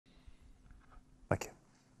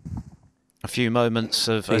few moments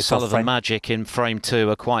of O'Sullivan magic in frame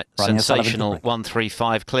 2, a quite Ronnie sensational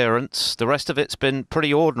 1-3-5 clearance. The rest of it's been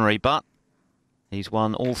pretty ordinary, but he's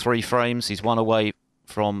won all 3 frames. He's one away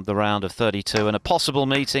from the round of 32 and a possible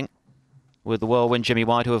meeting with the whirlwind Jimmy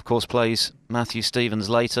White, who of course plays Matthew Stevens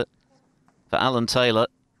later. For Alan Taylor,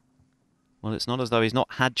 well, it's not as though he's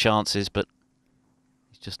not had chances, but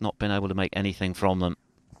he's just not been able to make anything from them.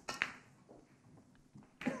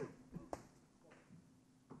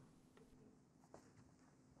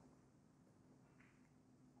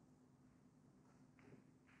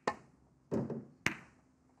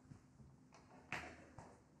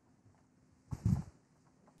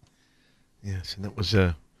 Yes, and that was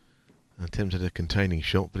an attempt at a containing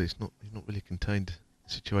shot, but he's not really contained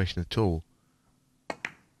the situation at all.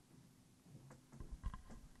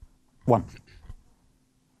 1.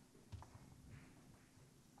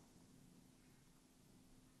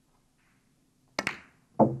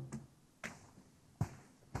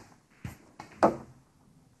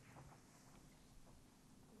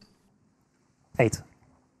 Eight.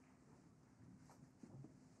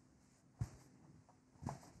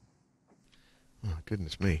 Oh,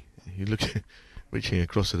 goodness me. You look reaching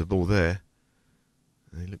across at the ball there,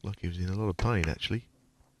 and he looked like he was in a lot of pain, actually.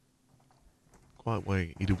 Quite where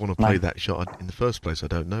he'd want to play that shot in the first place, I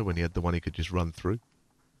don't know, when he had the one he could just run through.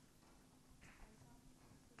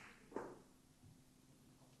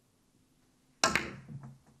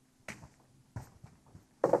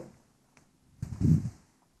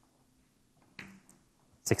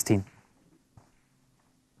 $16.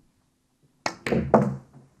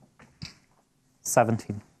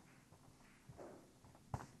 17.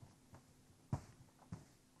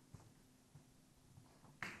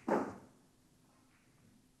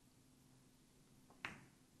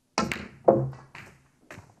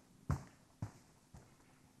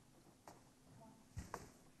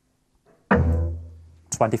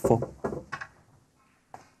 $24.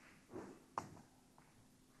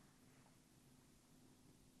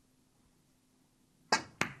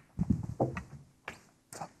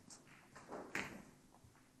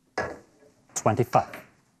 $25.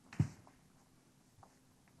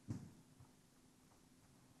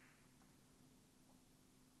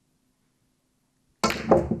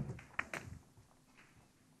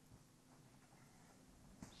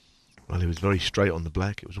 Well, he was very straight on the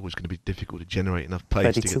black. It was always going to be difficult to generate enough pace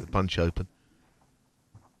 32. to get the punch open.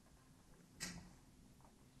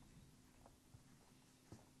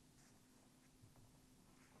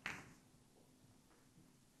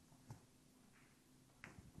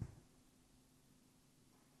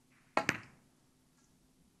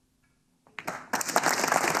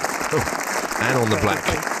 Oh, and on the black.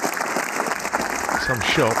 Some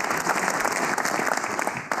shot.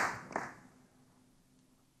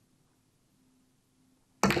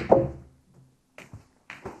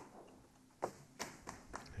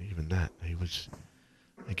 Even that, he was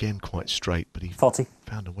again quite straight, but he 40.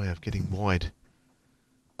 Found a way of getting wide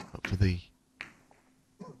up to the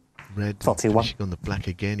red. 41. Finishing on the black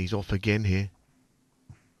again. He's off again here.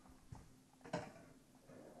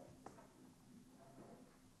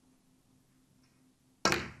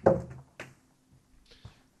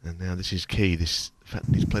 And now this is key, this the fact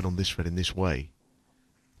that he's played on this red in this way,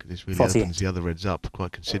 because this really 48. opens the other reds up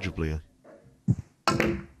quite considerably.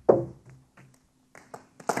 49.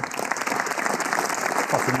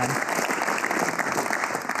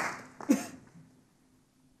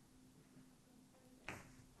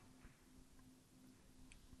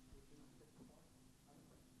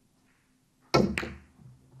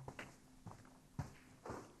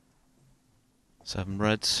 Seven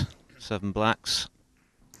reds, 7 blacks.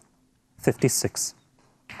 56.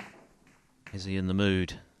 Is he in the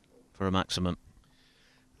mood for a maximum?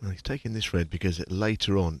 Well, he's taking this red because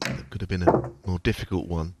later on it could have been a more difficult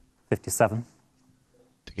one. 57.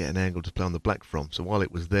 To get an angle to play on the black from. So while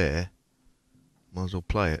it was there, might as well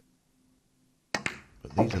play it.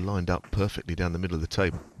 But these are lined up perfectly down the middle of the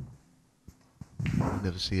table. You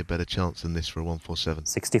never see a better chance than this for a 147.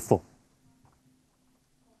 64.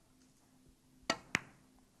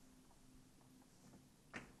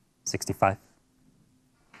 $65.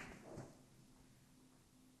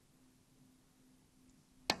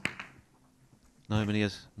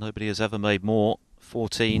 Nobody has ever made more.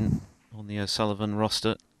 14 on the O'Sullivan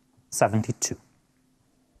roster. 72.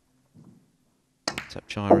 Except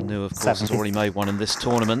Chiron New, of course, has already made one in this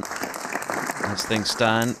tournament. As things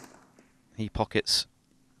stand, he pockets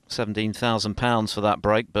 £17,000 for that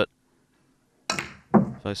break, but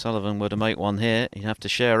if O'Sullivan were to make one here, he'd have to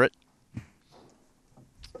share it.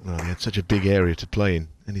 Well, he had such a big area to play in.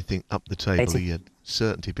 Anything up the table, 80. he had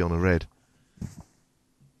certainty to be on a red.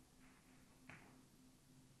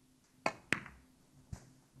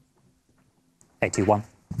 81.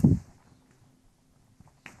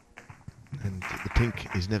 And the pink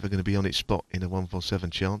is never going to be on its spot in a 147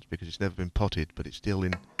 chance because it's never been potted, but it's still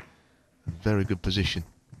in a very good position.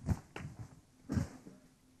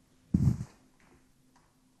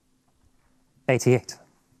 88.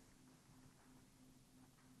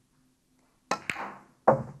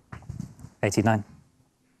 89.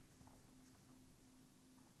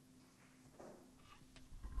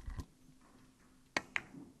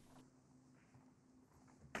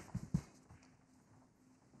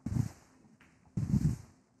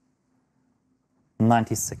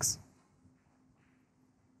 96.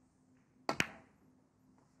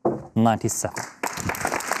 97.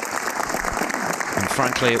 And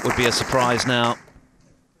frankly, it would be a surprise now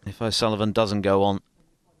if O'Sullivan doesn't go on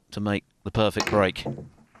to make the perfect break. Well,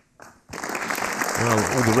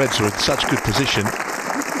 all the reds are in such good position.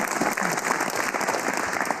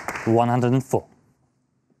 104.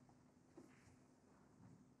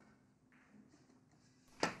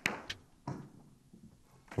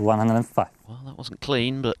 105. Well, that wasn't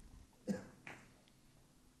clean, but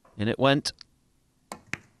in it went.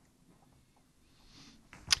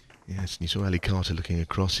 Yes, and you saw Ali Carter looking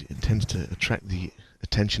across. It tends to attract the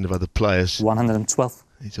attention of other players. 112.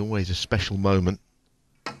 It's always a special moment.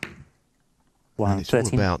 And it's all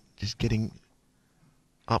 113. about just getting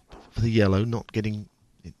up for the yellow, not getting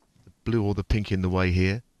the blue or the pink in the way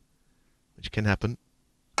here, which can happen.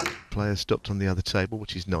 Player stopped on the other table,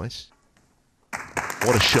 which is nice.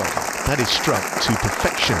 What a shot. That is struck to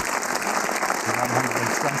perfection.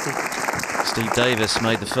 120. Steve Davis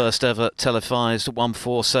made the first ever televised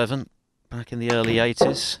 147 back in the early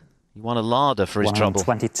 80s. He won a larder for his trouble.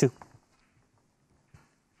 122.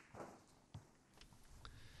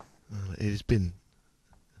 Well, it has been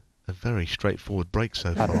a very straightforward break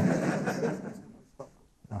so far.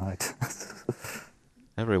 All right.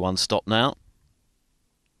 Everyone stopped now.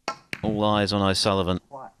 All eyes on O'Sullivan.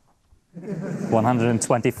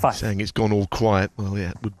 125. Saying it's gone all quiet, well, yeah,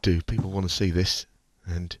 it would do. People want to see this,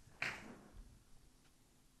 and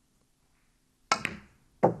I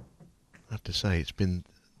have to say it's been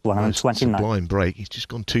the most 129. sublime break. He's just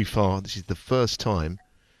gone too far. This is the first time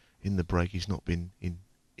in the break he's not been in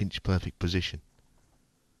inch perfect position.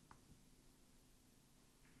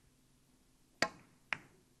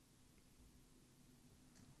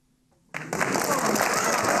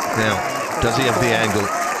 Now, does he have the angle?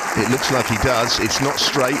 It looks like he does. It's not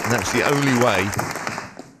straight, and that's the only way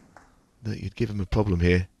that you'd give him a problem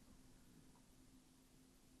here.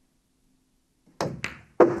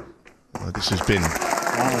 Oh, this has been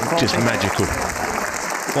just magical.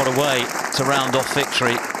 What a way to round off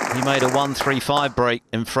victory. He made a 135 break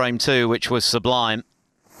in frame 2, which was sublime.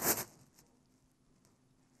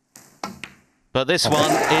 But this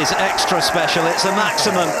one is extra special. It's a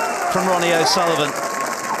maximum from Ronnie O'Sullivan.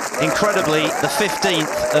 Incredibly, the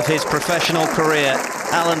 15th of his professional career.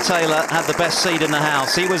 Alan Taylor had the best seed in the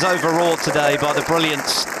house. He was overawed today by the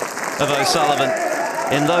brilliance of O'Sullivan.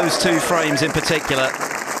 In those two frames in particular,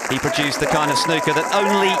 he produced the kind of snooker that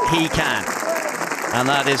only he can. And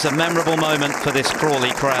that is a memorable moment for this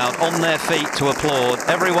Crawley crowd, on their feet to applaud.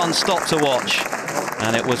 Everyone stopped to watch,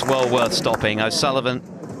 and it was well worth stopping. O'Sullivan,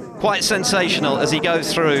 quite sensational as he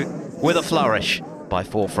goes through with a flourish by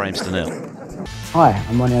 4 frames to 0. Hi,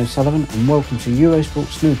 I'm Ronnie O'Sullivan and welcome to Eurosport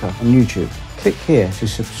Snooker on YouTube. Click here to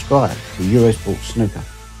subscribe to Eurosport Snooker.